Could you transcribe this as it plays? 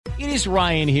It is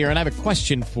Ryan here, and I have a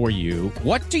question for you.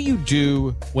 What do you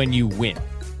do when you win?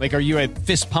 Like, are you a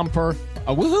fist pumper,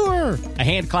 a woohooer, a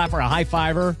hand clapper, a high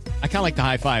fiver? I kind of like the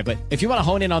high five, but if you want to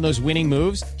hone in on those winning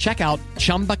moves, check out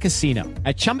Chumba Casino.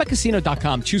 At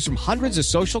ChumbaCasino.com, choose from hundreds of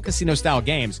social casino-style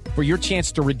games for your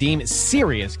chance to redeem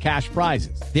serious cash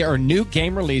prizes. There are new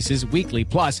game releases weekly,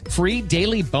 plus free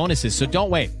daily bonuses. So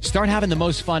don't wait. Start having the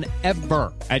most fun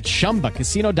ever at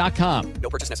ChumbaCasino.com. No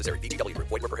purchase necessary. VGW. Void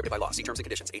where prohibited by law. See terms and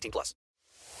conditions. 18+.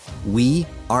 We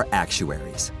are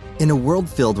actuaries. In a world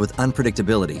filled with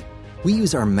unpredictability, we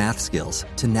use our math skills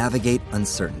to navigate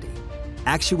uncertainty.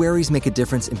 Actuaries make a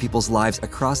difference in people's lives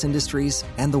across industries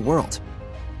and the world.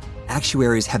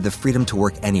 Actuaries have the freedom to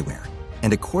work anywhere,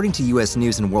 and according to U.S.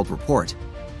 News & World Report,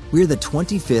 we're the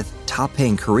 25th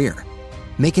top-paying career.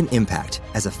 Make an impact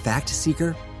as a fact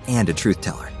seeker and a truth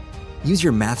teller. Use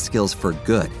your math skills for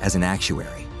good as an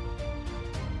actuary.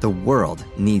 The world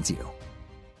needs you.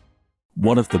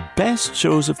 One of the best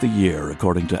shows of the year,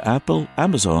 according to Apple,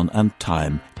 Amazon, and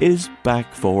Time, is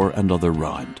back for another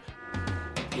round.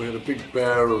 We had a big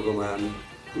bear of a man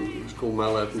who was called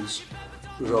Mal Evans,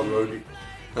 who was our roadie.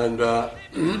 And I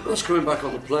was coming back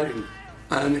on the plane,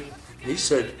 and he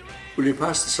said, "Will you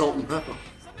pass the salt and pepper?"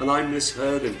 And I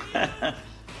misheard him.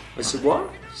 I said, "What?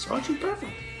 Sergeant Pepper?"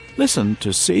 Listen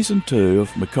to Season 2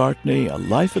 of McCartney, A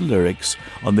Life in Lyrics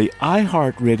on the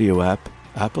iHeartRadio app,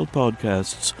 Apple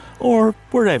Podcasts, or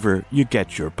wherever you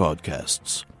get your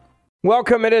podcasts.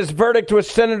 Welcome. It is Verdict with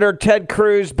Senator Ted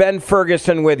Cruz, Ben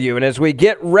Ferguson with you. And as we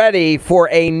get ready for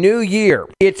a new year,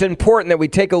 it's important that we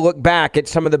take a look back at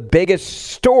some of the biggest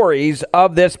stories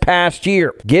of this past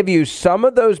year. Give you some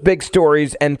of those big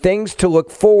stories and things to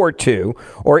look forward to,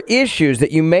 or issues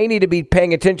that you may need to be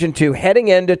paying attention to heading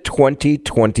into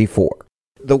 2024.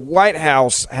 The White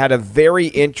House had a very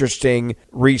interesting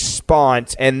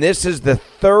response, and this is the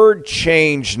third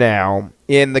change now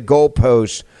in the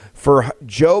goalposts for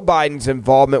Joe Biden's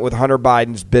involvement with Hunter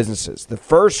Biden's businesses. The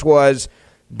first was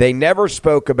they never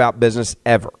spoke about business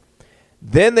ever.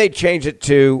 Then they changed it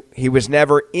to he was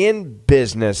never in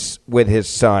business with his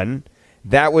son.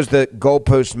 That was the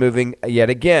goalpost moving yet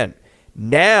again.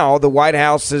 Now the White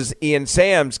House's Ian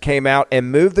Sams came out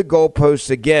and moved the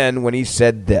goalposts again when he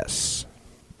said this.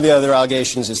 The other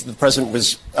allegations is the president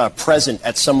was present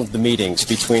at some of the meetings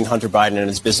between Hunter Biden and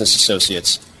his business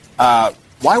associates.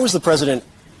 Why was the president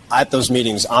at those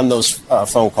meetings on those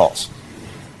phone calls?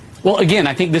 Well, again,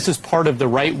 I think this is part of the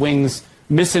right wing's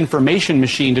misinformation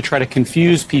machine to try to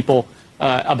confuse people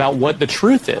about what the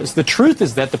truth is. The truth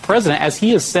is that the president, as he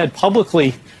has said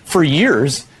publicly for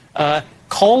years,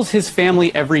 calls his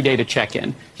family every day to check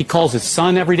in. He calls his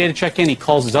son every day to check in. He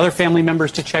calls his other family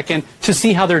members to check in to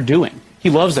see how they're doing. He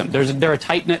loves them. They're a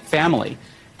tight-knit family.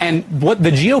 And what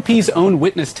the GOP's own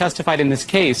witness testified in this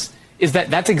case is that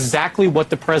that's exactly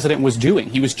what the president was doing.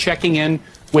 He was checking in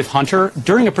with Hunter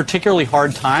during a particularly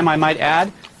hard time, I might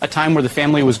add, a time where the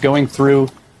family was going through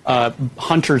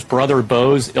Hunter's brother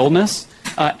Beau's illness.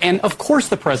 And of course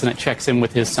the president checks in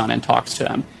with his son and talks to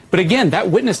him. But again,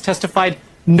 that witness testified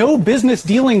no business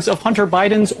dealings of Hunter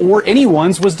Biden's or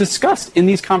anyone's was discussed in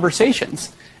these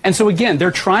conversations. And so again,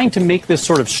 they're trying to make this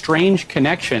sort of strange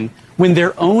connection when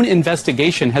their own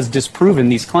investigation has disproven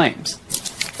these claims.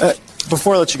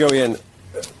 Before I let you go, Ian,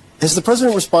 has the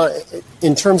president responded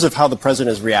in terms of how the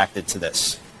president has reacted to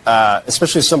this,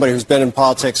 especially as somebody who's been in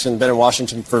politics and been in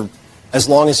Washington for as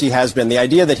long as he has been, the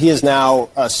idea that he is now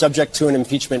subject to an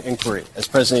impeachment inquiry as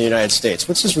president of the United States?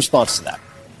 What's his response to that?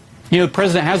 You know, the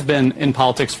president has been in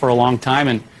politics for a long time,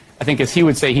 and I think, as he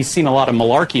would say, he's seen a lot of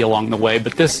malarkey along the way,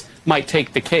 but this might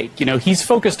take the cake. You know, he's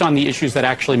focused on the issues that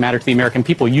actually matter to the American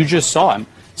people. You just saw him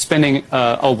spending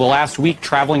the last week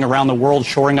traveling around the world,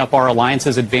 shoring up our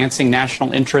alliances, advancing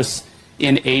national interests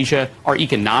in Asia, our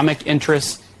economic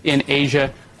interests in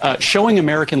Asia, showing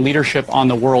American leadership on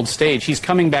the world stage. He's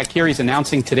coming back here. He's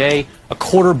announcing today a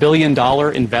 $250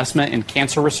 million investment in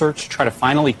cancer research to try to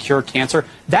finally cure cancer.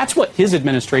 That's what his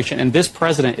administration and this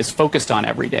president is focused on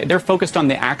every day. They're focused on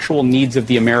the actual needs of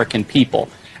the American people.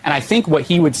 And I think what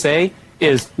he would say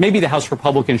is maybe the House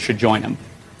Republicans should join him.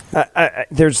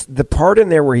 There's the part in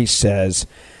there where he says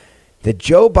that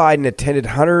Joe Biden attended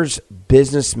Hunter's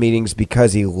business meetings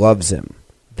because he loves him.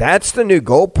 That's the new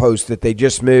goalpost that they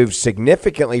just moved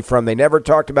significantly from. They never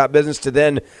talked about business to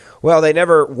then, well, they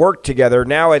never worked together.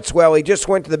 Now it's, well, he just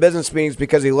went to the business meetings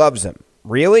because he loves him.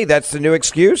 Really? That's the new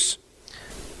excuse?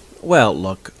 Well,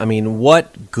 look, I mean,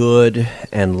 what good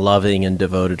and loving and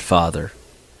devoted father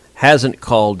hasn't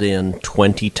called in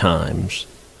 20 times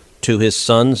to his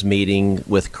son's meeting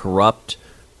with corrupt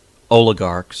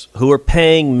oligarchs who are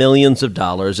paying millions of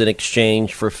dollars in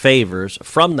exchange for favors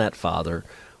from that father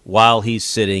while he's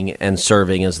sitting and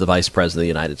serving as the vice president of the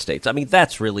United States. I mean,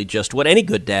 that's really just what any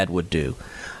good dad would do.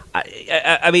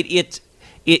 I mean,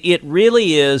 it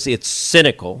really is. It's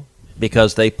cynical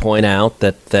because they point out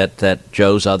that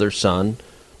Joe's other son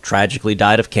tragically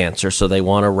died of cancer, so they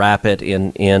want to wrap it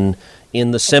in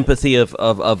the sympathy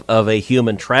of a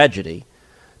human tragedy.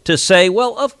 To say,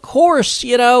 well, of course,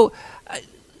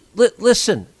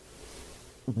 listen.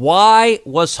 Why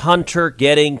was Hunter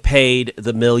getting paid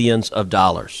the millions of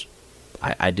dollars?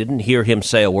 I didn't hear him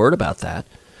say a word about that.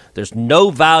 There's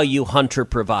no value Hunter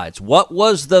provides. What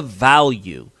was the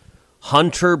value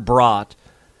Hunter brought?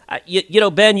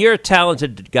 Ben, you're a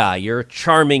talented guy. You're a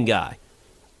charming guy.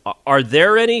 Are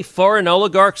there any foreign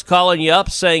oligarchs calling you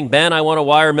up saying, Ben, I want to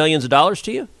wire millions of dollars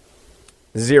to you?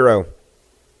 Zero.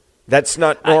 That's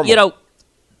not normal.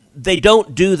 They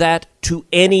don't do that to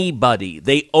anybody.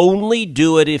 They only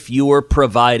do it if you are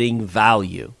providing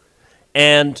value.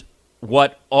 And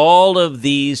what all of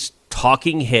these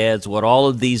talking heads, what all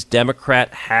of these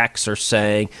Democrat hacks are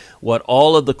saying, what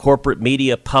all of the corporate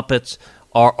media puppets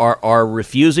are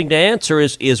refusing to answer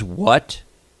is what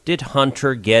did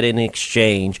Hunter get in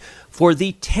exchange for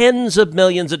the tens of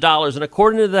millions of dollars? And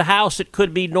according to the House, it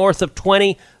could be north of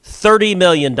 $20-30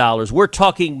 million. We're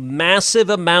talking massive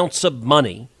amounts of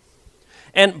money.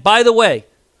 And by the way,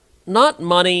 not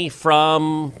money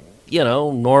from,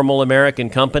 normal American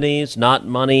companies, not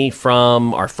money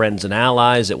from our friends and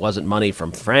allies. It wasn't money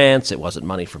from France. It wasn't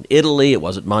money from Italy. It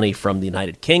wasn't money from the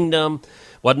United Kingdom.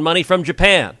 It wasn't money from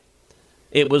Japan.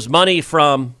 It was money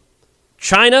from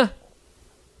China,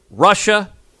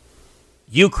 Russia,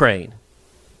 Ukraine.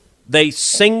 They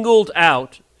singled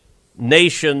out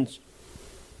nations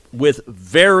with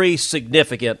very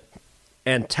significant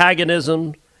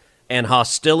antagonism and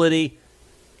hostility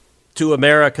to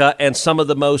America and some of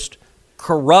the most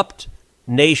corrupt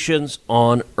nations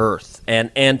on earth.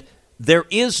 And there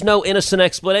is no innocent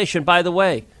explanation. By the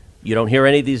way, you don't hear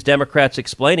any of these Democrats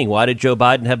explaining why did Joe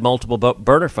Biden have multiple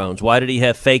burner phones? Why did he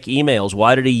have fake emails?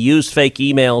 Why did he use fake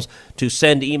emails to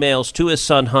send emails to his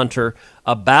son Hunter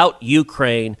about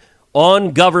Ukraine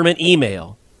on government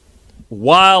email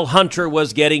while Hunter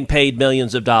was getting paid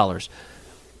millions of dollars?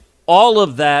 All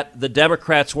of that, the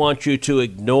Democrats want you to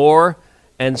ignore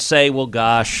and say, well,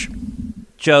 gosh,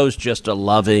 Joe's just a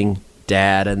loving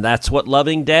dad. And that's what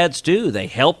loving dads do. They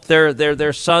help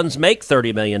their sons make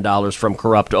 $30 million from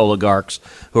corrupt oligarchs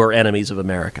who are enemies of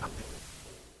America.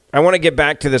 I want to get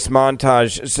back to this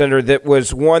montage, Senator, that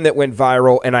was one that went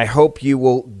viral, and I hope you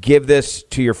will give this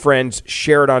to your friends,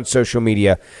 share it on social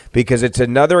media, because it's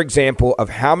another example of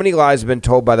how many lies have been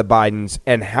told by the Bidens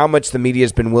and how much the media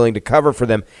has been willing to cover for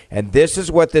them. And this is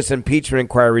what this impeachment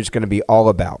inquiry is going to be all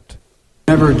about.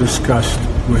 Never discussed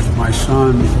with my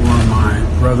son or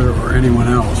my brother or anyone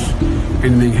else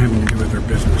anything having to do with their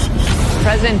businesses.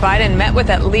 President Biden met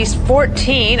with at least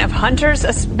 14 of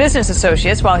Hunter's business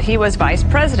associates while he was vice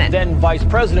president. Then Vice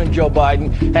President Joe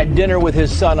Biden had dinner with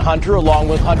his son Hunter along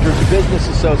with Hunter's business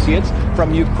associates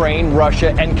from Ukraine,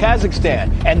 Russia, and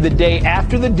Kazakhstan. And the day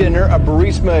after the dinner, a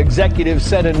Burisma executive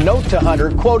sent a note to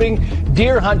Hunter, quoting,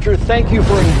 "Dear Hunter, thank you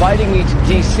for inviting me to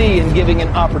D.C. and giving an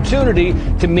opportunity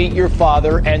to meet your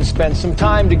father and spend some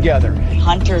time together."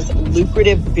 Hunter's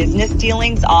lucrative business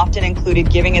dealings often included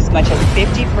giving as much as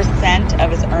 50% of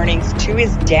his earnings to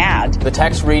his dad. The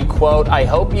text read, quote, "I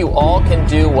hope you all can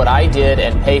do what I did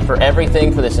and pay for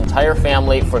everything for this entire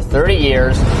family for 30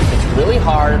 years. It's really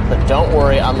hard, but don't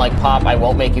worry. Unlike Pop, I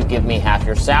won't make you give me half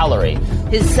your salary."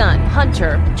 His son,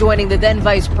 Hunter, joining the then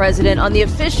vice president on the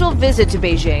official visit to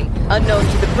Beijing. Unknown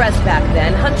to the press back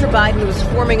then, Hunter Biden was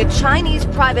forming a Chinese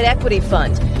private equity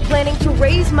fund, planning to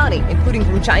raise money, including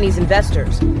from Chinese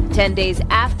investors. 10 days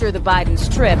after the Biden's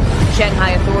trip,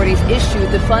 Shanghai authorities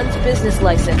issued the fund's business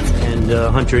license. And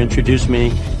Hunter introduced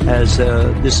me as,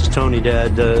 this is Tony,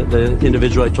 Dad, the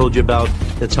individual I told you about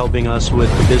that's helping us with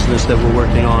the business that we're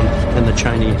working on and the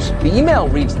Chinese. The email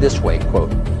reads this way,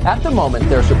 quote, "At the moment,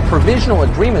 there's a provisional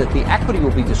agreement that the equity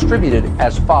will be distributed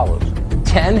as follows.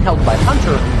 10 held by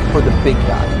Hunter for the big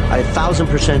guy." I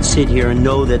 1,000% sit here and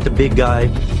know that the big guy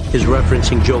is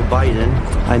referencing Joe Biden.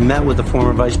 I met with the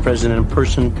former vice president in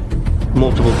person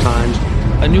multiple times.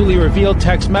 A newly revealed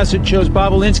text message shows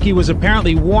Bobulinski was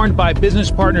apparently warned by business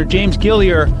partner James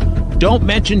Gillier, "Don't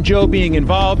mention Joe being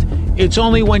involved. It's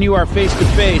only when you are face to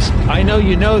face. I know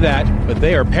you know that, but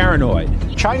they are paranoid."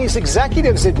 Chinese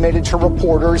executives admitted to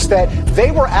reporters that they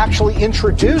were actually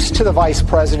introduced to the vice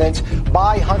president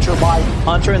by Hunter Biden.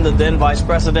 Hunter and the then vice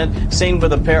president seen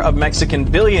with a pair of Mexican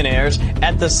billionaires.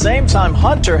 At the same time,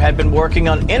 Hunter had been working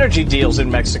on energy deals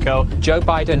in Mexico. Joe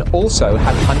Biden also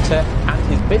had Hunter and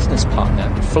his business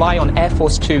partner fly on Air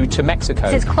Force Two to Mexico.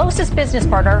 His closest business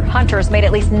partner, Hunter's, made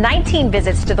at least 19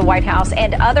 visits to the White House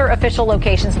and other official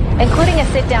locations, including a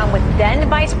sit-down with then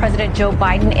Vice President Joe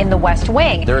Biden in the West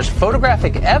Wing. There's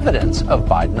photographic evidence of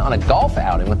Biden on a golf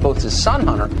outing with both his son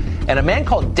Hunter and a man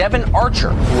called Devin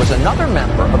Archer, who was another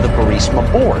member of the Burisma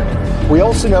board. We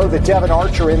also know that Devin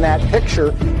Archer in that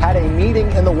picture had a meeting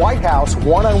in the White House,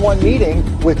 one-on-one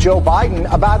meeting with Joe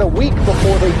Biden about a week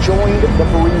before they joined the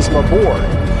Burisma board.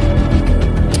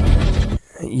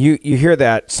 You hear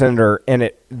that, Senator,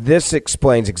 and this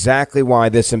explains exactly why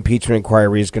this impeachment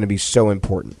inquiry is going to be so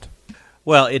important.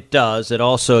 Well, it does. It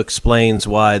also explains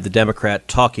why the Democrat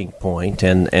talking point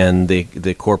and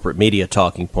the corporate media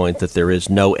talking point that there is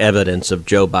no evidence of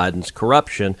Joe Biden's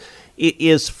corruption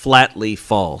is flatly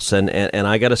false. And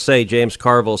I got to say, James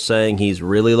Carville saying he's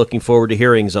really looking forward to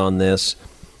hearings on this.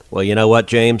 Well, you know what,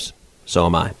 James? So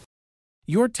am I.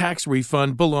 Your tax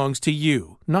refund belongs to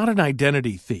you, not an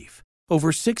identity thief.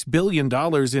 Over $6 billion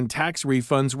in tax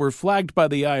refunds were flagged by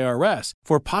the IRS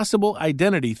for possible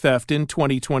identity theft in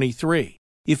 2023.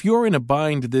 If you're in a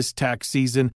bind this tax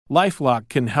season, LifeLock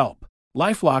can help.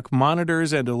 LifeLock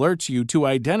monitors and alerts you to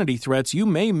identity threats you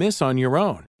may miss on your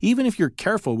own, even if you're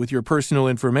careful with your personal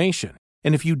information.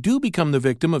 And if you do become the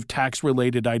victim of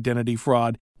tax-related identity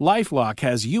fraud, LifeLock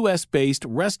has U.S.-based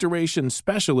restoration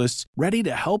specialists ready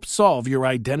to help solve your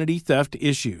identity theft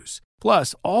issues.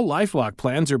 Plus, all LifeLock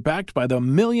plans are backed by the $1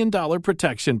 Million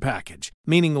Protection Package,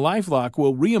 meaning LifeLock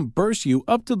will reimburse you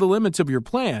up to the limits of your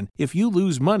plan if you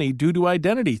lose money due to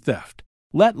identity theft.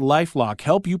 Let LifeLock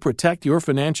help you protect your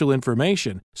financial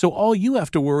information, so all you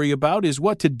have to worry about is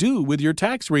what to do with your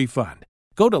tax refund.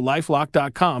 Go to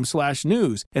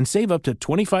LifeLock.com/news and save up to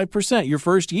 25% your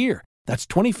first year. That's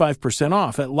 25%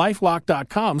 off at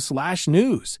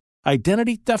LifeLock.com/news.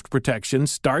 Identity theft protection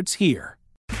starts here.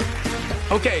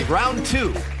 Okay, round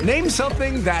two. Name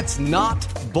something that's not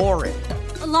boring.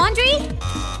 A laundry?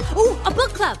 Ooh, a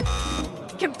book club.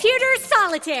 Computer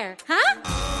solitaire, huh?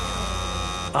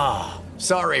 Ah,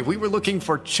 sorry, we were looking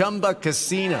for Chumba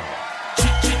Casino.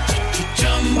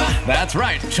 That's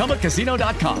right,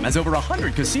 ChumbaCasino.com has over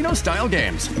 100 casino-style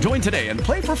games. Join today and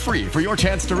play for free for your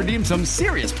chance to redeem some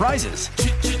serious prizes.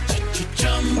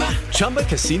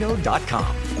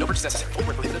 ChumbaCasino.com. No purchase necessary. Void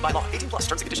where prohibited by law. 18 plus.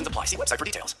 Terms and conditions apply. See website for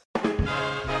details.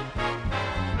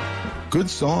 Good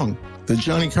song. The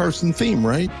Johnny Carson theme,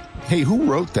 right? Hey, who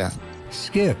wrote that?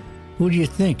 Skip, who do you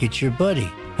think? It's your buddy.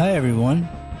 Hi, everyone.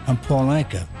 I'm Paul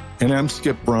Anka. And I'm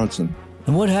Skip Bronson.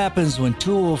 And what happens when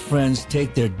two old friends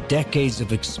take their decades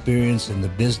of experience in the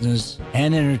business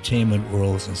and entertainment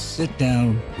worlds and sit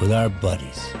down with our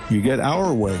buddies? You get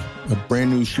Our Way, a brand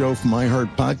new show from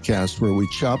iHeart Podcast where we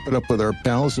chop it up with our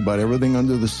pals about everything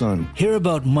under the sun. Hear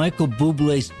about Michael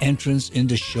Bublé's entrance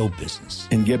into show business.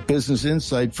 And get business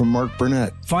insight from Mark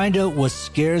Burnett. Find out what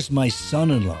scares my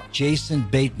son-in-law, Jason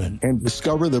Bateman. And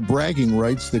discover the bragging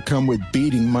rights that come with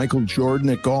beating Michael Jordan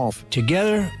at golf.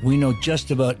 Together, we know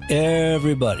just about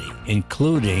everybody,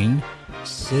 including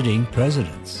sitting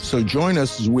presidents. So join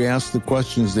us as we ask the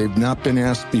questions they've not been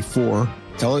asked before,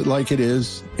 tell it like it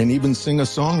is, and even sing a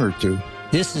song or two.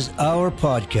 This is our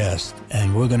podcast,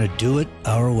 and we're going to do it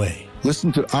our way.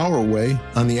 Listen to Our Way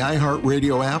on the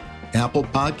iHeartRadio app, Apple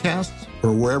Podcasts,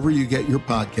 or wherever you get your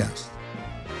podcasts.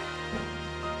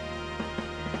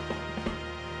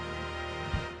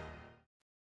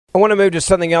 I want to move to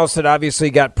something else that obviously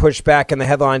got pushed back in the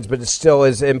headlines, but it still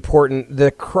is important. The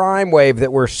crime wave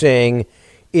that we're seeing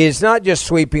is not just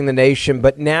sweeping the nation,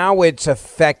 but now it's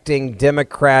affecting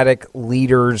Democratic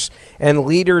leaders and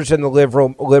leaders in the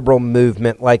liberal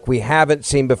movement like we haven't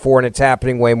seen before, and it's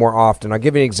happening way more often. I'll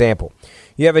give you an example.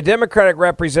 You have a Democratic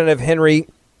Representative, Henry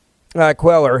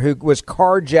Queller, who was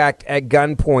carjacked at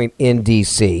gunpoint in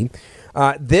D.C.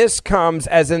 This comes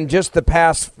as in just the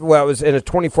past, well, it was in a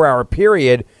 24-hour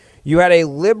period. You had a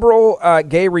liberal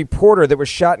gay reporter that was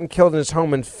shot and killed in his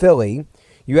home in Philly.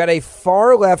 You had a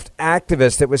far-left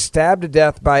activist that was stabbed to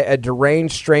death by a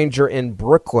deranged stranger in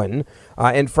Brooklyn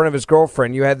in front of his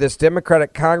girlfriend. You had this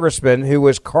Democratic congressman who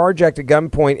was carjacked at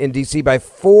gunpoint in D.C. by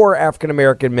 4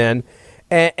 African-American men.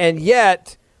 And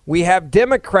yet we have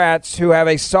Democrats who have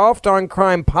a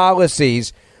soft-on-crime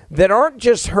policies that aren't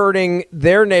just hurting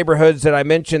their neighborhoods that I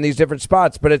mentioned, these different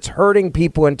spots, but it's hurting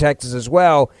people in Texas as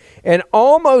well. And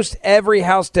almost every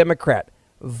House Democrat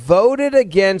voted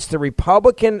against the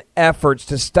Republican efforts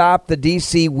to stop the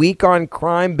D.C. Week on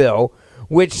Crime bill,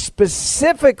 which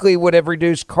specifically would have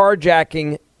reduced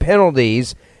carjacking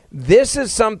penalties. This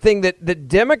is something that the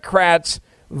Democrats,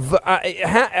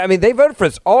 they voted for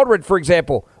this. Aldred, for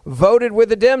example, voted with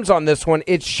the Dems on this one.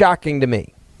 It's shocking to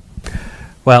me.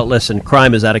 Well, listen,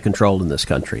 crime is out of control in this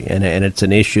country, and it's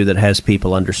an issue that has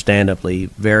people understandably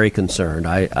very concerned.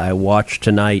 I watched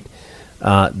tonight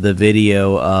the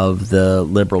video of the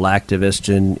liberal activist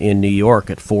in New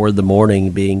York at 4 a.m.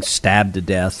 being stabbed to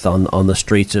death on the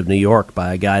streets of New York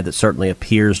by a guy that certainly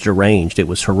appears deranged. It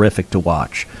was horrific to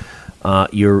watch.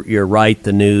 You're right,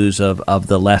 the news of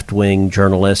the left-wing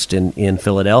journalist in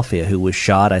Philadelphia who was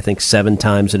shot, I think, 7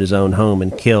 times in his own home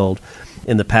and killed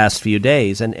in the past few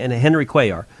days. And Henry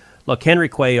Cuellar. Look, Henry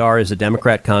Cuellar is a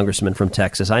Democrat congressman from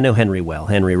Texas. I know Henry well.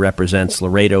 Henry represents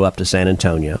Laredo up to San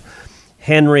Antonio.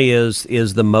 Henry is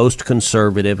the most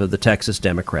conservative of the Texas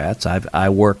Democrats. I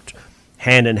worked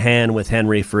hand in hand with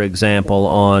Henry, for example,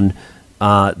 on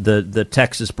the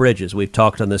Texas bridges. We've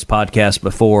talked on this podcast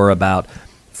before about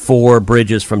 4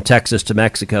 bridges from Texas to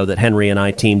Mexico that Henry and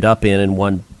I teamed up in and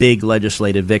won big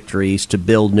legislative victories to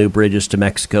build new bridges to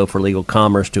Mexico for legal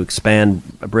commerce, to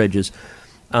expand bridges.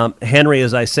 Henry,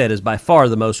 as I said, is by far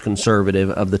the most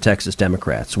conservative of the Texas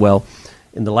Democrats. Well,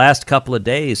 in the last couple of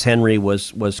days, Henry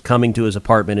was coming to his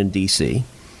apartment in D.C.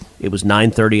 It was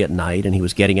 9:30 at night, and he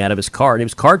was getting out of his car, and he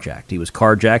was carjacked. He was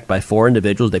carjacked by 4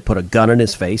 individuals. They put a gun in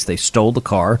his face. They stole the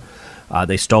car.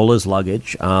 They stole his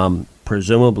luggage.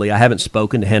 Presumably, I haven't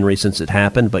spoken to Henry since it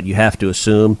happened, but you have to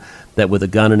assume that with a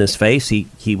gun in his face,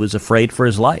 he was afraid for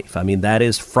his life. I mean, that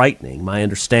is frightening. My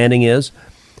understanding is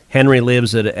Henry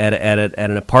lives at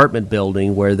an apartment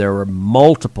building where there are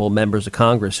multiple members of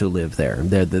Congress who live there.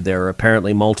 There are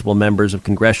apparently multiple members of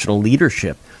congressional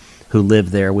leadership who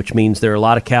live there, which means there are a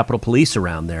lot of Capitol Police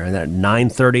around there. And at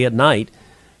 9:30 at night,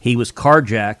 he was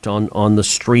carjacked on the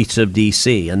streets of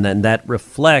D.C., and then that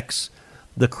reflects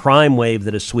the crime wave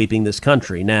that is sweeping this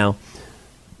country. Now,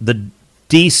 the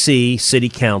D.C. City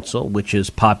Council, which is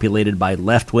populated by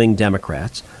left-wing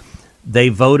Democrats, they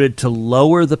voted to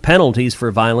lower the penalties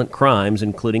for violent crimes,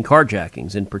 including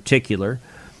carjackings. In particular,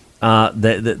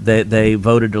 they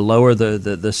voted to lower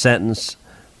the sentence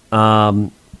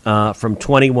from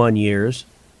 21 years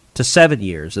to 7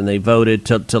 years, and they voted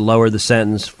to lower the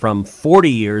sentence from 40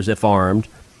 years if armed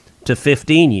to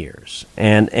 15 years.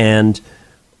 And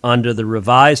under the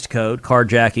revised code,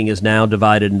 carjacking is now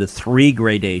divided into 3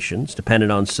 gradations,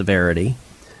 dependent on severity,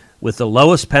 with the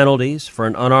lowest penalties for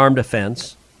an unarmed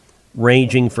offense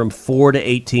ranging from 4 to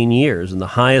 18 years, and the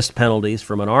highest penalties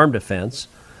from an armed offense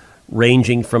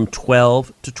ranging from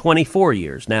 12 to 24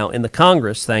 years. Now, in the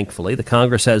Congress, thankfully, the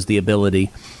Congress has the ability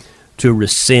to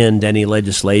rescind any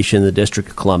legislation in the District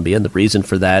of Columbia, and the reason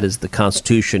for that is the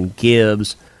Constitution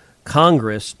gives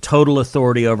Congress total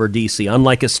authority over D.C.,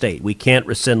 unlike a state. We can't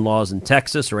rescind laws in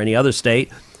Texas or any other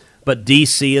state, but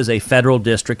D.C. is a federal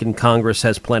district and Congress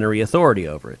has plenary authority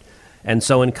over it. And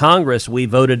so in Congress, we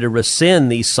voted to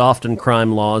rescind these softened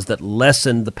crime laws that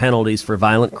lessened the penalties for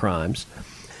violent crimes.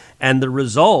 And the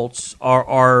results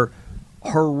are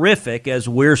horrific as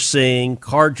we're seeing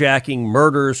carjacking,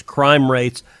 murders, crime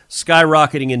rates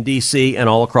skyrocketing in D.C. and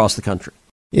all across the country.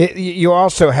 You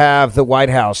also have the White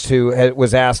House, who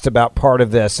was asked about part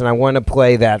of this, and I want to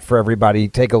play that for everybody.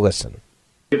 Take a listen.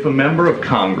 If a member of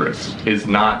Congress is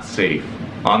not safe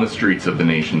on the streets of the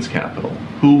nation's capital,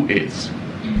 who is?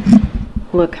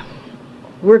 Look,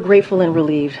 we're grateful and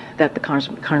relieved that the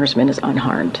congressman is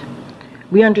unharmed.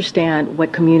 We understand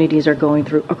what communities are going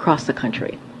through across the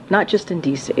country, not just in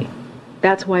D.C.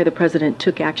 That's why the president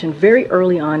took action very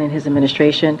early on in his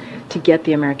administration to get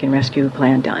the American Rescue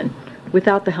Plan done,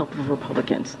 without the help of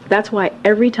Republicans. That's why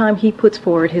every time he puts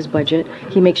forward his budget,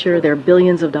 he makes sure there are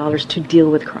billions of dollars to deal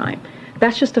with crime.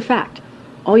 That's just a fact.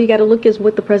 All you got to look is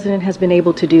what the president has been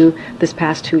able to do this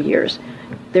past 2 years.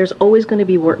 There's always going to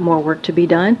be more work to be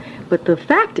done, but the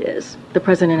fact is the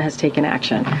president has taken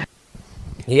action.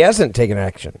 He hasn't taken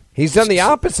action. He's done the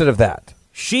opposite of that.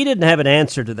 She didn't have an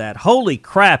answer to that. Holy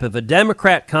crap, if a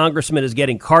Democrat congressman is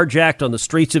getting carjacked on the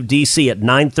streets of D.C. at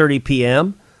 9:30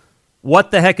 p.m.,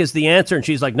 what the heck is the answer? And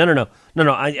she's like, no,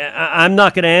 I'm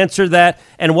not going to answer that.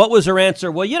 And what was her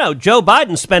answer? Well, Joe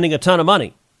Biden's spending a ton of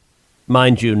money.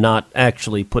 Mind you, not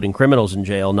actually putting criminals in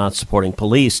jail, not supporting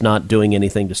police, not doing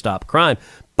anything to stop crime.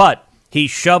 But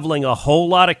he's shoveling a whole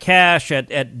lot of cash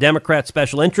at Democrat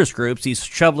special interest groups. He's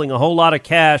shoveling a whole lot of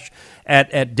cash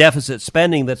at deficit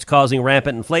spending that's causing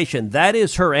rampant inflation. That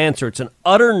is her answer. It's an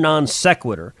utter non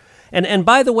sequitur. And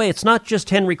by the way, it's not just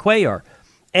Henry Cuellar.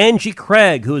 Angie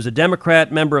Craig, who is a Democrat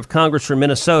member of Congress from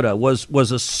Minnesota,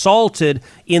 was assaulted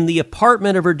in the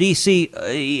apartment of her D.C.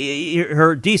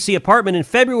 apartment in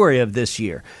February of this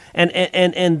year.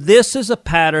 And this is a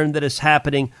pattern that is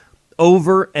happening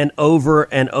over and over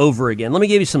and over again. Let me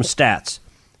give you some stats.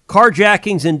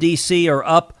 Carjackings in D.C. are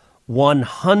up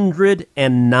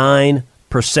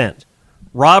 109%.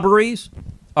 Robberies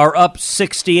are up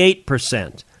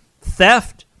 68%.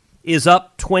 Theft is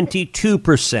up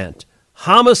 22%.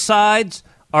 Homicides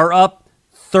are up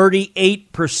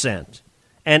 38%.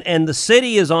 And the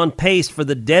city is on pace for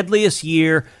the deadliest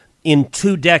year in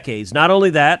 2 decades. Not only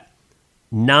that,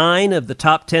 9 of the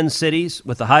top 10 cities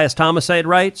with the highest homicide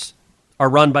rates are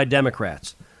run by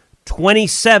Democrats.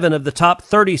 27 of the top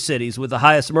 30 cities with the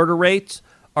highest murder rates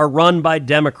are run by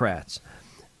Democrats.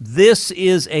 This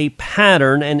is a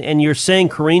pattern, and you're saying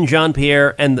Karine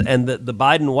Jean-Pierre and the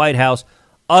Biden White House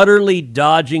utterly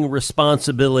dodging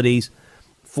responsibilities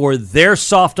for their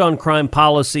soft-on-crime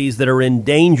policies that are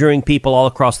endangering people all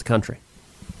across the country.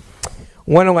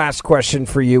 One last question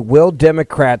for you. Will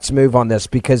Democrats move on this?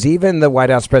 Because even the White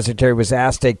House press secretary was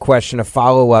asked a question, a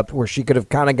follow-up, where she could have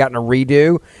kind of gotten a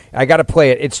redo. I got to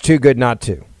play it. It's too good not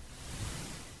to.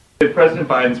 If President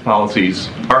Biden's policies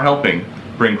are helping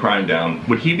bring crime down,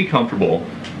 would he be comfortable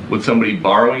with somebody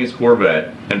borrowing his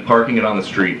Corvette and parking it on the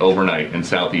street overnight in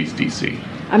Southeast D.C.?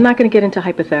 I'm not going to get into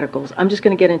hypotheticals. I'm just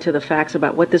going to get into the facts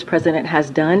about what this president has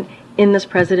done in this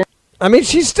president. I mean,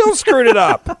 she still screwed it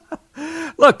up.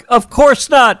 Look, of course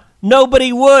not.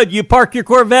 Nobody would. You park your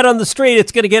Corvette on the street,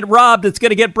 it's going to get robbed, it's going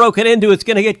to get broken into, it's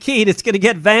going to get keyed, it's going to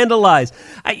get vandalized.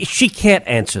 She can't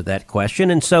answer that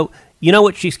question. And so, you know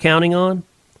what she's counting on?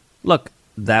 Look,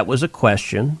 that was a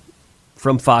question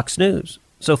from Fox News.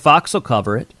 So Fox will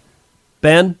cover it.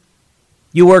 Ben,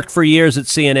 you worked for years at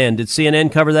CNN. Did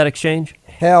CNN cover that exchange?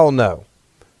 Hell no.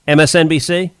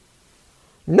 MSNBC?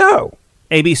 No.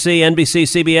 ABC, NBC,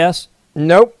 CBS?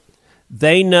 Nope.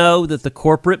 They know that the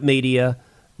corporate media,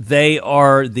 they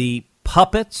are the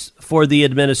puppets for the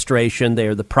administration. They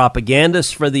are the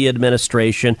propagandists for the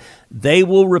administration. They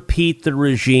will repeat the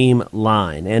regime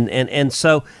line. And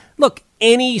so, look,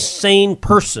 any sane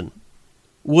person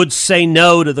would say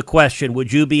no to the question,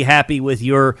 would you be happy with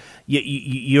your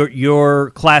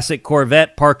classic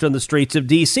Corvette parked on the streets of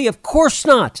D.C.? Of course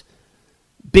not,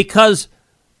 because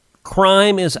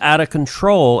crime is out of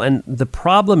control. And the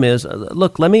problem is,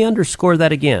 look, let me underscore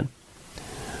that again.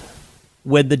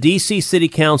 When the D.C. City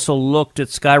Council looked at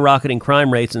skyrocketing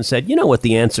crime rates and said, you know what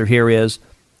the answer here is?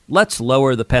 Let's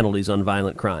lower the penalties on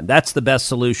violent crime. That's the best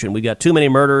solution. We've got too many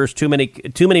murders, too many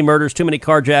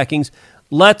carjackings.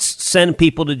 Let's send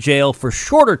people to jail for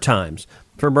shorter times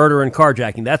for murder and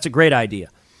carjacking. That's a great idea.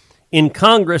 In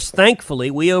Congress,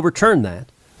 thankfully, we overturned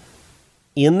that.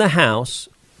 In the House,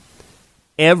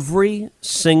 every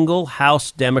single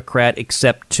House Democrat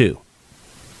except 2,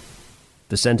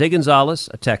 Vicente Gonzalez,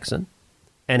 a Texan,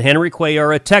 and Henry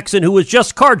Cuellar, a Texan who was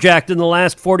just carjacked in the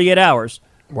last 48 hours,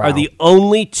 are the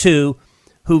only 2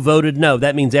 who voted no.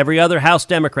 That means every other House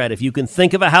Democrat, if you can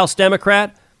think of a House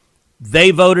Democrat,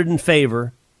 they voted in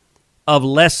favor of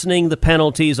lessening the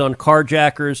penalties on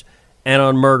carjackers and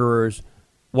on murderers.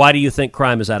 Why do you think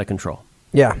crime is out of control?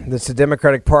 Yeah, this is the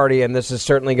Democratic Party, and this is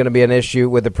certainly going to be an issue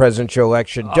with the presidential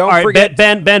election. Don't forget.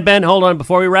 Ben, hold on.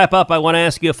 Before we wrap up, I want to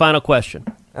ask you a final question.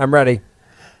 I'm ready.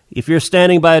 If you're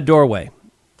standing by a doorway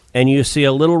and you see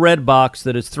a little red box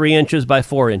that is 3 inches by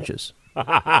 4 inches,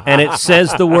 and it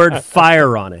says the word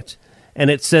fire on it,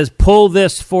 and it says, pull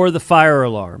this for the fire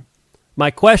alarm, my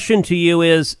question to you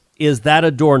is that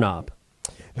a doorknob?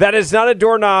 That is not a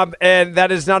doorknob, and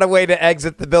that is not a way to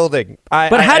exit the building.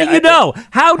 But how do you know?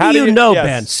 How do you know, yes,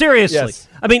 Ben? Seriously. Yes.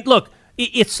 I mean, look,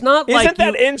 it's not like... Isn't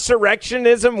that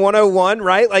insurrectionism 101,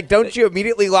 right? Like, don't you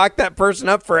immediately lock that person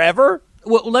up forever?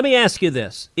 Well, let me ask you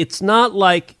this. It's not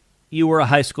like you were a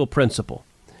high school principal.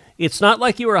 It's not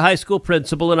like you were a high school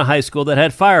principal in a high school that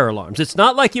had fire alarms. It's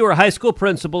not like you were a high school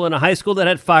principal in a high school that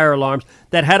had fire alarms,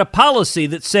 that had a policy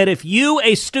that said if you,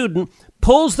 a student,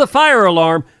 pulls the fire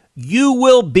alarm, you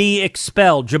will be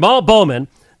expelled. Jamal Bowman,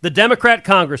 the Democrat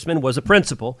congressman, was a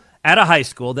principal at a high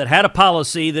school that had a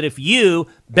policy that if you,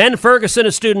 Ben Ferguson,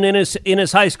 a student in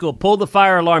his high school, pulled the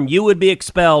fire alarm, you would be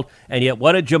expelled. And yet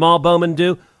what did Jamal Bowman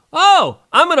do? Oh,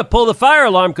 I'm going to pull the fire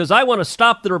alarm because I want to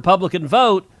stop the Republican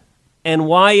vote. And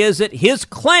why is it? His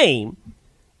claim,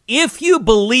 if you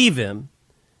believe him,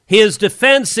 his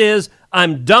defense is,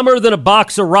 I'm dumber than a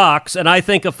box of rocks, and I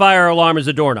think a fire alarm is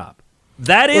a doorknob.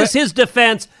 That is his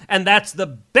defense, and that's the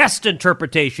best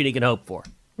interpretation he can hope for.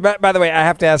 By the way, I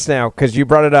have to ask now, because you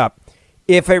brought it up.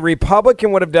 If a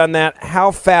Republican would have done that, how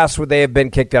fast would they have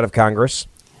been kicked out of Congress?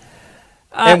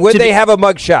 And would they have a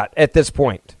mugshot at this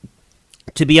point?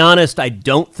 To be honest, I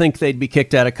don't think they'd be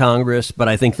kicked out of Congress, but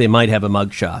I think they might have a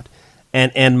mugshot.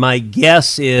 And my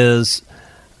guess is,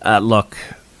 look,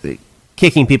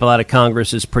 kicking people out of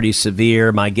Congress is pretty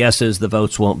severe. My guess is the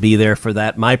votes won't be there for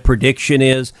that. My prediction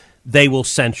is they will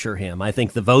censure him. I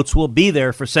think the votes will be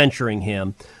there for censuring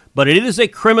him. But it is a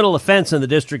criminal offense in the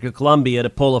District of Columbia to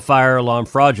pull a fire alarm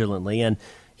fraudulently, and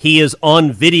he is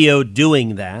on video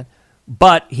doing that.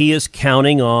 But he is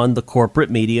counting on the corporate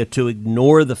media to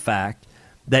ignore the fact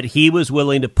that he was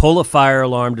willing to pull a fire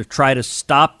alarm to try to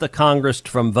stop the Congress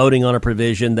from voting on a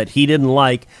provision that he didn't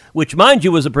like, which, mind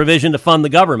you, was a provision to fund the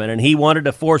government, and he wanted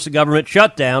to force a government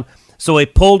shutdown, so he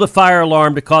pulled a fire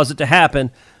alarm to cause it to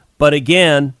happen. But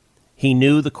again, he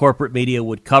knew the corporate media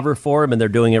would cover for him, and they're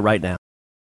doing it right now.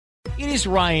 It is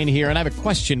Ryan here, and I have a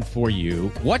question for you.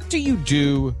 What do you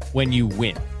do when you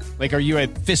win? Like, are you a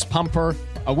fist pumper,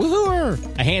 a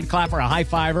woohooer, a hand clapper, a high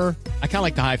fiver? I kind of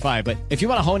like the high five, but if you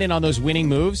want to hone in on those winning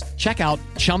moves, check out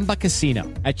Chumba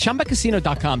Casino. At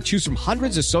ChumbaCasino.com, choose from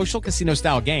hundreds of social casino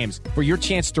style games for your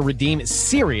chance to redeem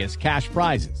serious cash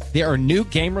prizes. There are new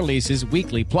game releases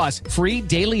weekly, plus free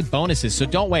daily bonuses. So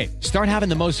don't wait. Start having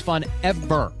the most fun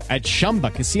ever at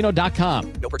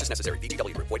ChumbaCasino.com. No purchase necessary.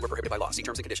 VGW Group. Void where prohibited by law. See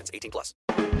terms and conditions. 18+.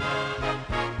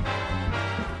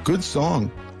 Good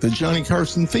song. The Johnny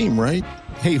Carson theme, right?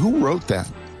 Hey, who wrote that?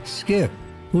 Skip,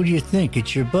 who do you think?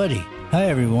 It's your buddy. Hi,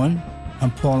 everyone.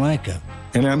 I'm Paul Anka.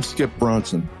 And I'm Skip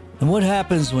Bronson. And what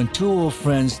happens when two old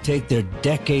friends take their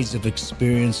decades of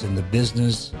experience in the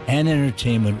business and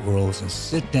entertainment worlds and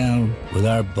sit down with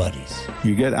our buddies?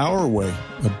 You get Our Way,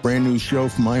 a brand new show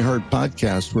from iHeart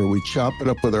Podcast where we chop it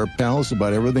up with our pals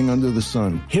about everything under the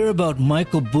sun. Hear about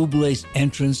Michael Bublé's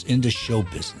entrance into show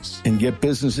business. And get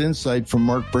business insight from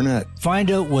Mark Burnett. Find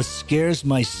out what scares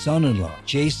my son-in-law,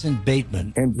 Jason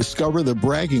Bateman. And discover the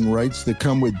bragging rights that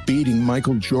come with beating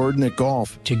Michael Jordan at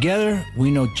golf. Together, we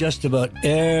know just about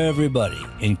everybody,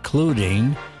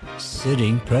 including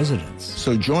sitting presidents.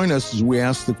 So join us as we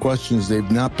ask the questions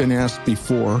they've not been asked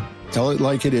before, tell it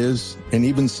like it is, and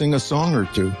even sing a song or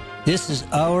two. This is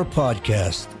our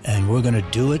podcast, and we're going to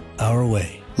do it our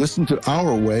way. Listen to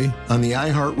Our Way on the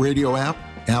iHeartRadio app,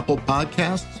 Apple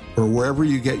Podcasts, or wherever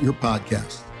you get your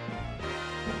podcasts.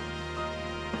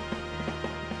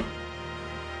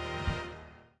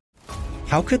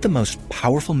 How could the most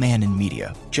powerful man in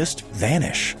media just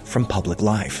vanish from public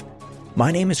life? My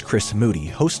name is Chris Moody,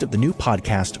 host of the new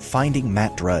podcast, Finding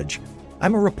Matt Drudge.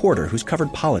 I'm a reporter who's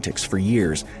covered politics for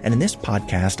years, and in this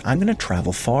podcast, I'm going to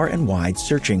travel far and wide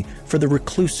searching for the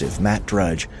reclusive Matt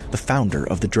Drudge, the founder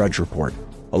of the Drudge Report.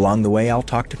 Along the way, I'll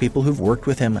talk to people who've worked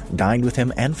with him, dined with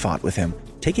him, and fought with him,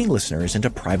 taking listeners into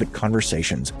private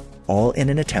conversations, all in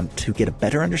an attempt to get a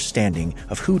better understanding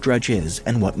of who Drudge is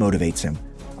and what motivates him.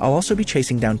 I'll also be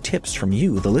chasing down tips from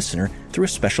you, the listener, through a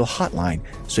special hotline.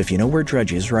 So if you know where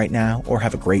Drudge is right now or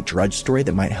have a great Drudge story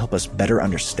that might help us better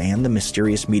understand the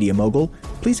mysterious media mogul,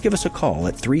 please give us a call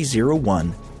at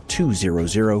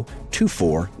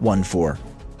 301-200-2414.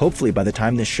 Hopefully by the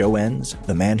time this show ends,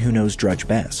 the man who knows Drudge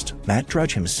best, Matt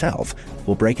Drudge himself,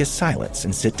 will break his silence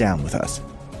and sit down with us.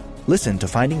 Listen to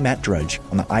Finding Matt Drudge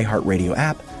on the iHeartRadio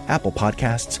app, Apple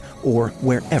Podcasts, or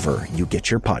wherever you get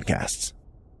your podcasts.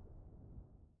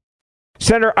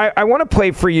 Senator, I want to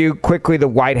play for you quickly the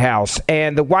White House.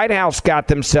 And the White House got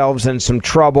themselves in some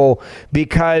trouble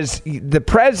because the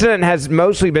president has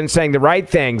mostly been saying the right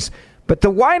things, but the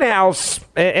White House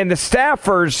and the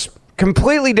staffers,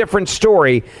 completely different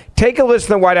story. Take a listen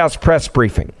to the White House press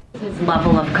briefing. His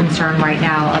level of concern right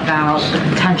now about the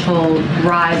potential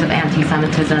rise of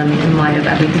anti-Semitism in light of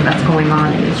everything that's going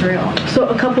on in Israel. So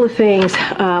a couple of things.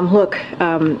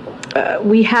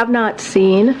 We have not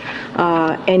seen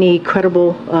any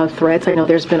credible threats. I know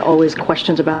there's been always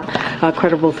questions about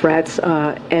credible threats,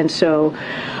 and so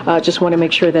just want to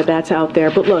make sure that that's out there.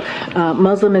 But look,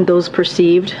 Muslim and those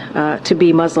perceived to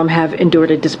be Muslim have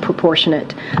endured a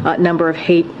disproportionate number of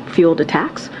hate-fueled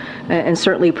attacks. And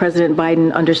certainly President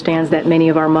Biden understands that many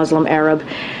of our Muslim, Arab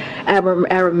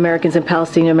Americans and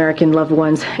Palestinian American loved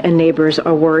ones and neighbors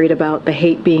are worried about the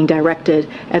hate being directed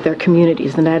at their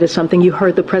communities, and that is something you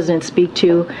heard the president speak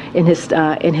to in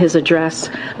his address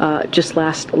just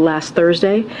last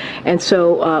Thursday. And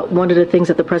so one of the things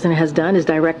that the president has done is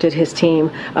directed his team,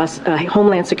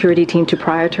 Homeland Security team, to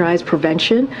prioritize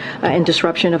prevention and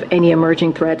disruption of any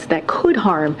emerging threats that could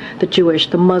harm the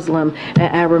Jewish, the Muslim,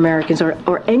 Arab Americans,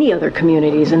 or any other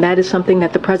communities. And that is something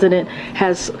that the president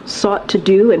has sought to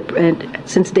do and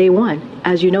since day one.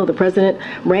 As you know, the president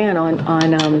ran on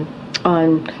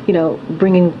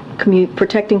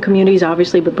protecting communities,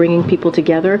 obviously, but bringing people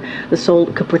together,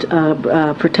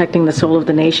 protecting the soul of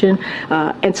the nation,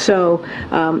 and so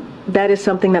that is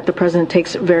something that the president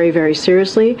takes very, very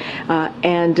seriously,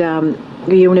 and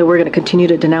we're going to continue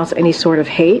to denounce any sort of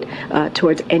hate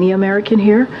towards any American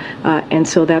here, and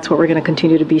so that's what we're going to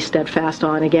continue to be steadfast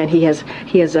on. Again, he has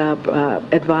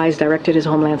directed his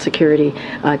Homeland Security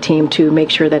team to make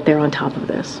sure that they're on top of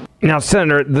this. Now,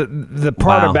 Senator, the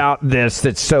part about this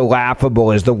that's so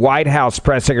laughable is the White House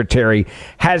press secretary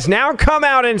has now come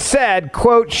out and said,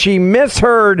 quote, she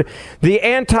misheard the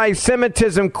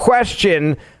anti-Semitism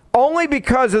question only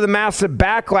because of the massive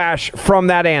backlash from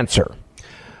that answer.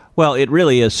 Well, it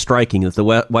really is striking that the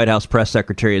White House press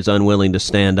secretary is unwilling to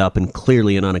stand up and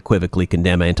clearly and unequivocally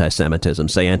condemn anti-Semitism,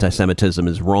 say anti-Semitism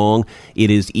is wrong, it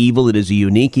is evil, it is a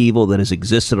unique evil that has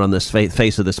existed on this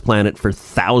face of this planet for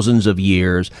thousands of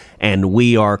years, and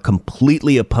we are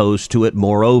completely opposed to it.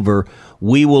 Moreover,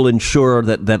 we will ensure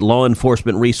that law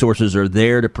enforcement resources are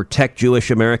there to protect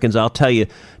Jewish Americans. I'll tell you,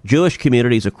 Jewish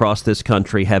communities across this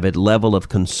country have a level of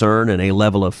concern and a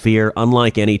level of fear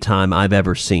unlike any time I've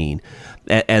ever seen.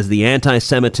 As the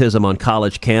anti-Semitism on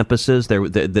college campuses,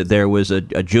 there was a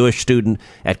Jewish student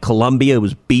at Columbia who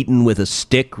was beaten with a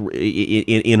stick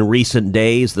in recent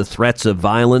days, the threats of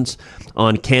violence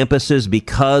on campuses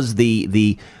because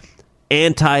the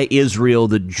anti-Israel,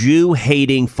 the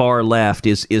Jew-hating far left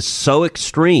is so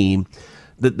extreme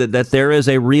that there is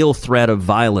a real threat of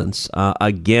violence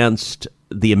against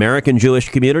the American Jewish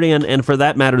community and for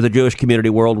that matter, the Jewish community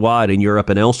worldwide in Europe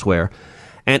and elsewhere.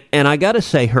 And I got to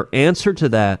say, her answer to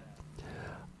that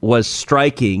was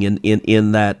striking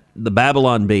in that the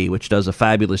Babylon Bee, which does a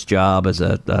fabulous job as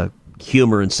a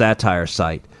humor and satire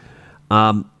site,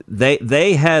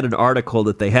 they had an article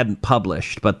that they hadn't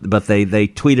published, but they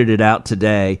tweeted it out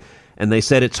today, and they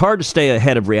said it's hard to stay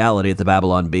ahead of reality at the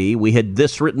Babylon Bee. We had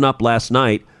this written up last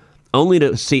night, only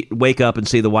to wake up and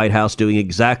see the White House doing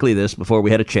exactly this before we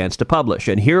had a chance to publish.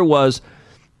 And here was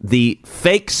the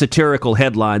fake satirical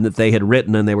headline that they had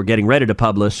written and they were getting ready to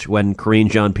publish when Karine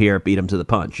Jean-Pierre beat them to the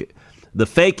punch. The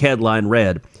fake headline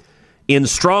read, "In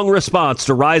strong response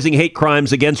to rising hate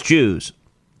crimes against Jews,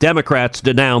 Democrats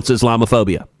denounce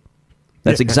Islamophobia."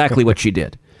 That's exactly what she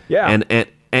did. Yeah. And I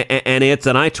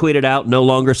tweeted out, no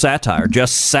longer satire,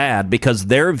 just sad, because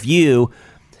their view,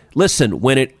 listen,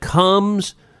 when it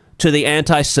comes to the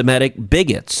anti-Semitic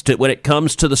bigots, when it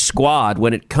comes to the Squad,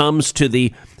 when it comes to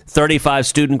the 35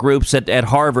 student groups at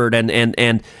Harvard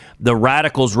and the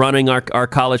radicals running our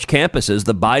college campuses,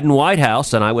 the Biden White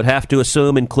House, and I would have to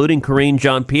assume, including Karine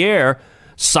Jean-Pierre,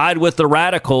 side with the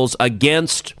radicals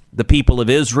against the people of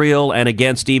Israel and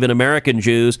against even American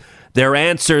Jews. Their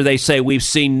answer, they say, we've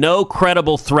seen no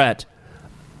credible threat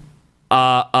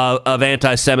of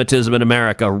anti-Semitism in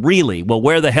America. Really? Well,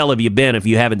 where the hell have you been if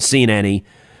you haven't seen any?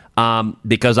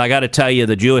 Because I got to tell you,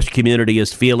 the Jewish community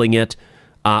is feeling it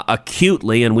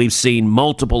acutely, and we've seen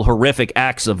multiple horrific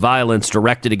acts of violence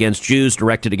directed against Jews,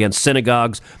 directed against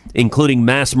synagogues, including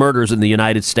mass murders in the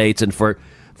United States. And for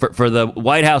the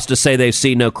White House to say they've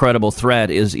seen no credible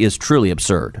threat is truly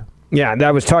absurd. Yeah,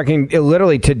 I was talking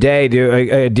literally today to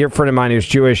a dear friend of mine who's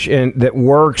Jewish and that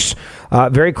works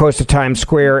very close to Times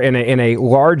Square in a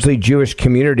largely Jewish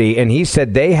community. And he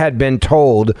said they had been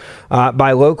told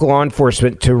by local law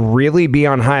enforcement to really be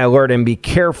on high alert and be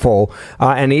careful.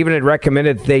 And even had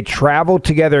recommended that they travel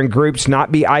together in groups,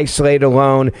 not be isolated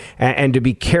alone, and to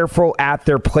be careful at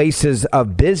their places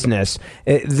of business.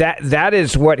 That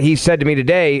is what he said to me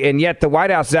today. And yet the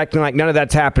White House is acting like none of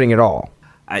that's happening at all.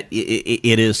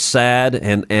 It is sad,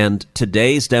 and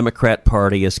today's Democrat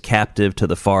Party is captive to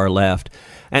the far left.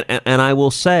 And I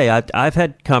will say, I've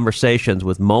had conversations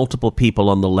with multiple people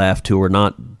on the left who are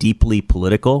not deeply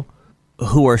political,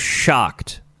 who are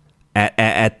shocked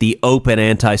at the open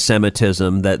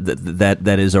anti-Semitism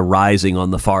that is arising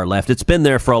on the far left. It's been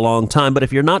there for a long time, but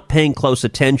if you're not paying close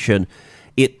attention,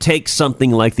 it takes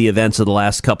something like the events of the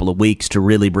last couple of weeks to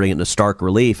really bring it into stark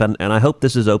relief, and I hope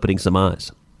this is opening some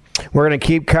eyes. We're going to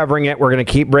keep covering it. We're going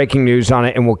to keep breaking news on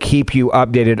it, and we'll keep you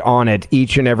updated on it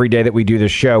each and every day that we do the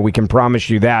show. We can promise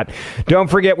you that. Don't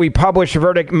forget, we publish a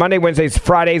verdict Monday, Wednesdays,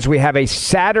 Fridays. We have a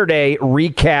Saturday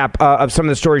recap of some of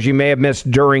the stories you may have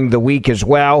missed during the week as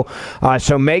well.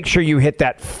 So make sure you hit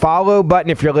that follow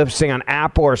button if you're listening on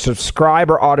Apple, or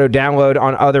subscribe or auto download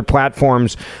on other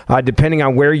platforms, depending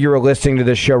on where you're listening to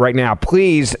this show right now.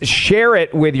 Please share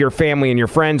it with your family and your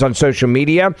friends on social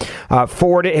media.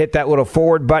 Forward it, hit that little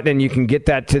forward button, and you can get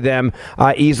that to them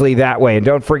easily that way. And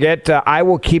don't forget, I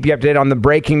will keep you updated on the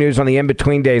breaking news on the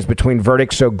in-between days between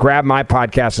verdicts. So grab my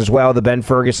podcast as well, the Ben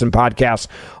Ferguson podcast,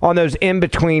 on those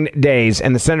in-between days.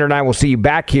 And the Senator and I will see you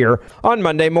back here on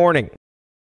Monday morning.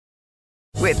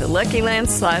 With the Lucky Land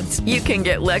Slots, you can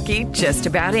get lucky just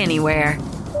about anywhere.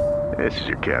 This is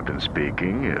your captain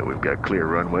speaking. We've got clear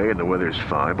runway and the weather's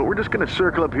fine, but we're just going to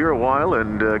circle up here a while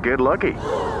and get lucky.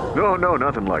 No,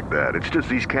 nothing like that. It's just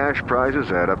these cash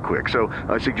prizes add up quick. So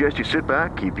I suggest you sit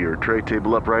back, keep your tray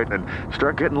table upright, and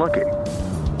start getting lucky.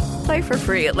 Play for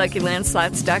free at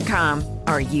LuckyLandSlots.com.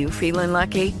 Are you feeling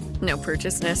lucky? No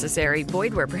purchase necessary.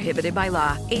 Void where prohibited by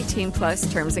law. 18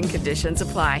 plus terms and conditions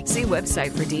apply. See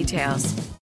website for details.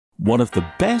 One of the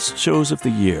best shows of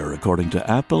the year, according to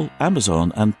Apple,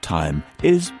 Amazon, and Time,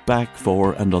 is back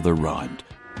for another round.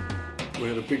 We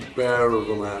had a big bear of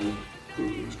a man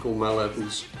who was called Mal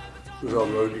Evans, who was our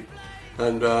roadie.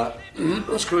 And I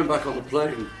was coming back on the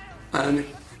plane, and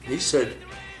he said,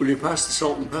 "Will you pass the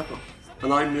salt and pepper?"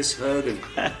 And I misheard him.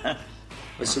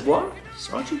 I said, "What?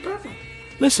 Sergeant Pepper?"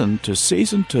 Listen to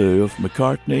Season 2 of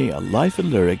McCartney, A Life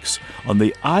in Lyrics on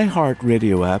the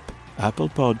iHeartRadio app, Apple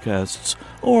Podcasts,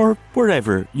 or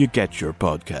wherever you get your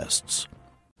podcasts.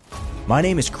 My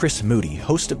name is Chris Moody,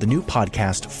 host of the new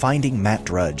podcast Finding Matt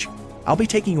Drudge. I'll be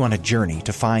taking you on a journey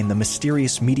to find the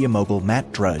mysterious media mogul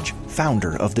Matt Drudge,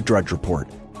 founder of The Drudge Report.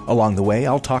 Along the way,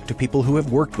 I'll talk to people who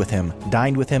have worked with him,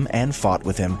 dined with him, and fought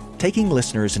with him, taking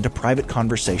listeners into private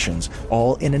conversations,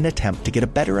 all in an attempt to get a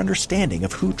better understanding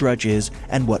of who Drudge is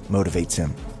and what motivates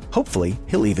him. Hopefully,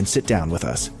 he'll even sit down with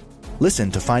us. Listen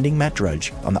to Finding Matt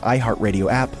Drudge on the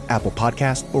iHeartRadio app, Apple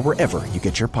Podcast, or wherever you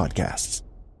get your podcasts.